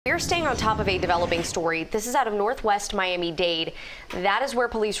We're staying on top of a developing story. This is out of northwest Miami-Dade. That is where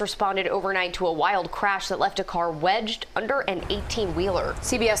police responded overnight to a wild crash that left a car wedged under an 18-wheeler.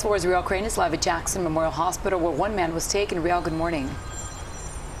 CBS 4's Rielle Creighton is live at Jackson Memorial Hospital, where one man was taken. Rielle, good morning.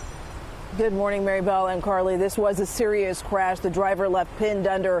 Good morning, Mary Bell and Carly. This was a serious crash. The driver left pinned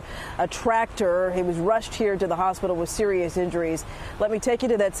under a tractor. He was rushed here to the hospital with serious injuries. Let me take you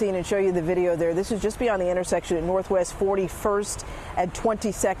to that scene and show you the video there. This is just beyond the intersection at Northwest 41st and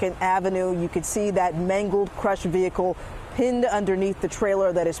 22nd Avenue. You can see that mangled, crushed vehicle pinned underneath the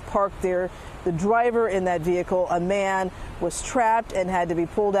trailer that is parked there. The driver in that vehicle, a man, was trapped and had to be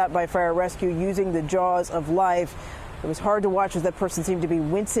pulled out by fire rescue using the jaws of life. It was hard to watch as that person seemed to be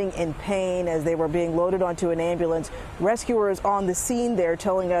wincing in pain as they were being loaded onto an ambulance. Rescuers on the scene there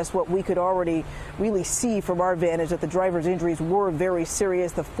telling us what we could already really see from our vantage, that the driver's injuries were very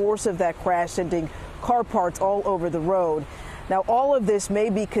serious. The force of that crash sending car parts all over the road. Now, all of this may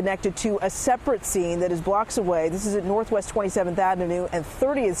be connected to a separate scene that is blocks away. This is at Northwest 27th Avenue and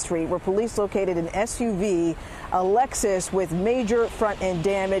 30th Street, where police located an SUV, a Lexus, with major front end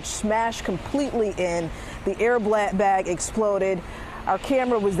damage, smashed completely in. The airbag exploded. Our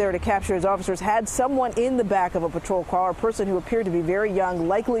camera was there to capture as officers had someone in the back of a patrol car, a person who appeared to be very young,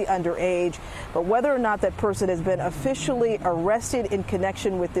 likely underage. But whether or not that person has been officially arrested in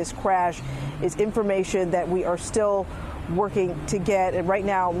connection with this crash is information that we are still working to get. And right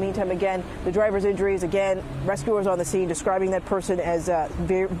now, meantime, again, the driver's injuries, again, rescuers on the scene describing that person as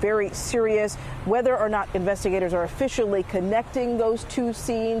very, very serious. Whether or not investigators are officially connecting those two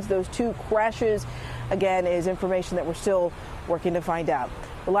scenes, those two crashes, again, is information that we're still working to find out.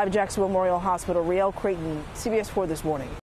 We're live at Jackson Memorial Hospital. Rielle Creighton, CBS 4 this morning.